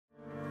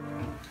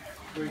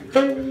Alright,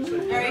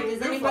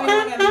 does anybody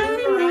want to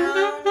move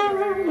around?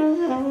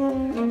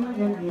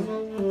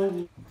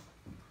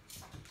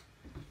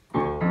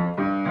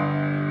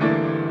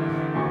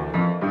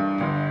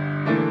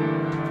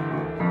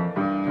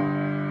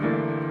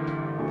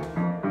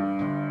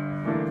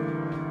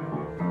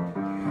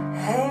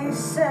 Hey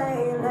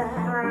sailor,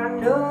 I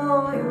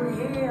know you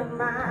hear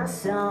my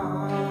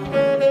song.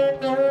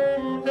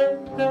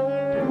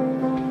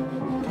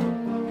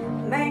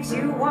 Makes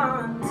you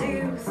want to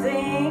do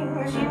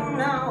things you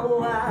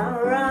know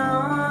are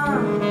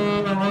wrong.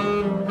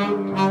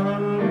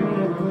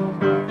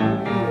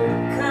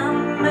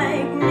 Come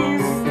make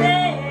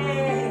mistakes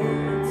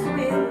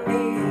with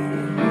me.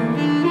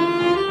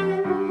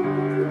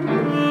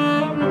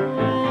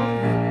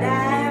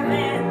 Dive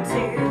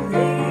into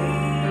the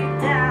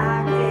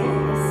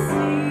darkest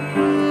sea,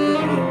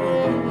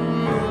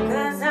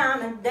 'cause I'm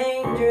a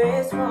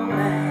dangerous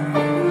woman.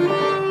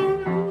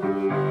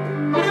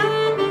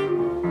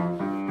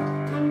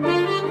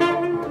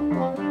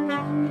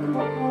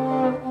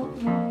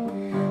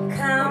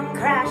 Come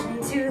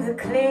crashing to the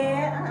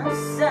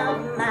cliffs of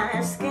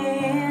my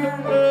skin.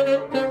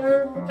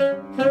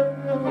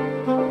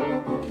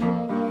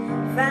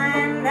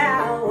 Find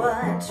out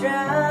what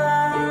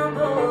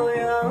trouble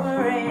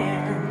you're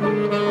in.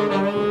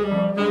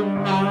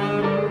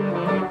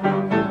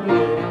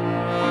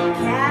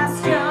 Cast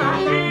your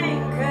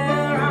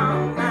anchor on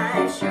my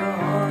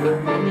shore.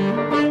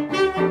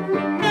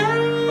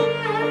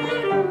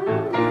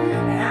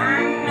 I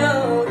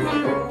know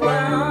you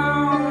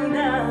want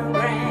the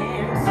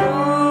grand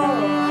tour,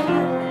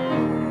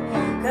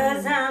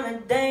 'cause I'm a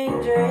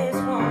dangerous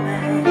woman.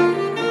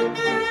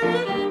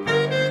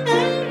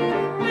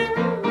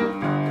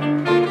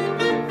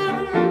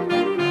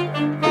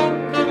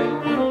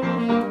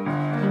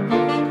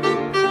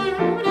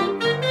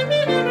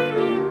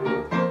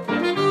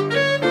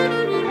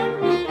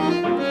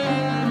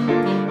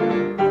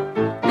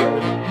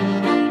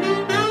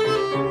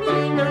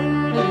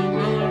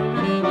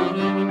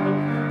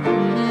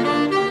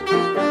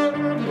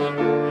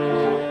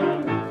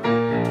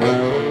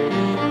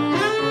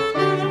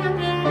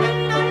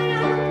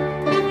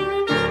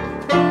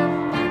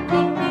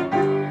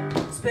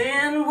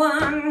 Spend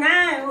one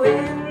night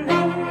with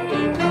me,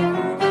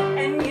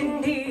 and you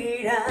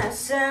need a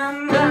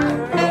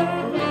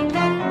submarine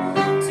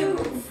to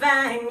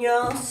find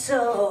your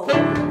soul.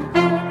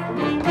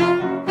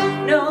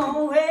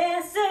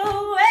 Nowhere so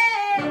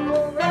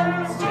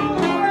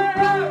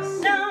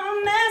no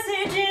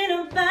message in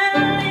a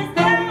bottle is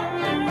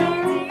gonna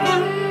redeem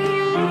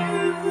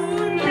you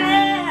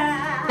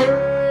now.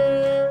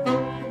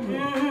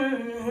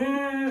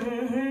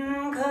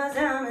 'Cause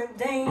I'm a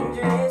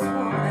dangerous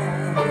woman.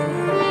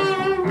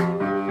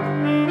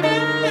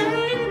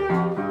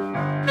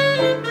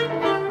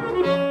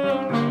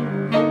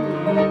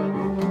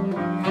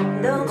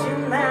 Don't you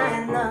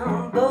mind the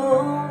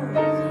bones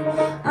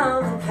of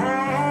the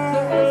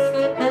past?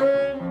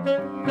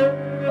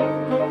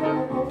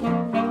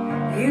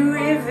 You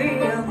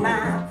reveal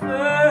my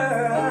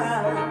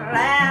pearl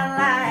at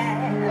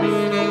last.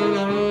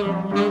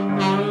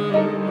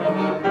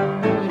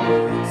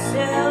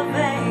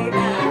 Survey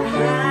the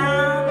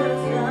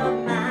harvest of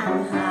my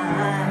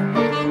heart.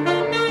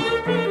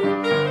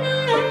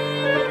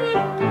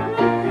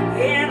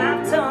 And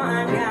I've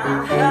torn your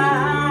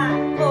heart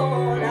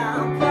all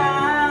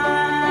apart.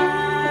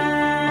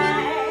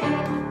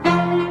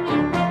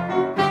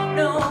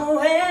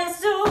 Nowhere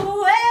so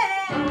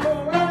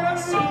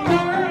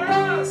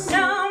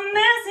some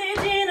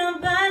message in a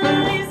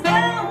bottle is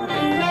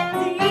gonna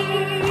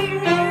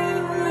redeem you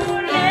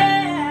now.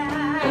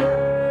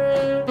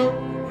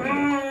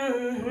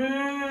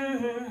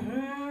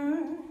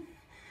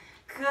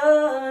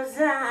 'Cause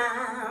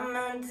I'm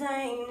a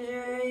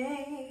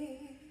dangerous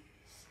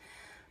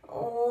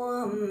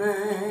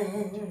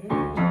woman.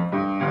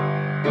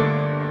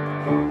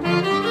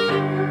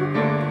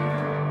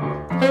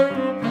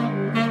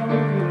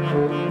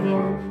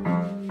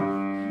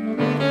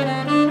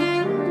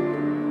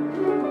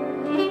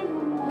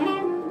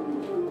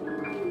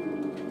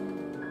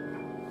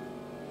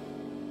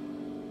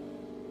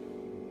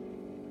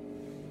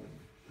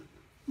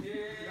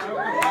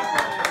 Yeah.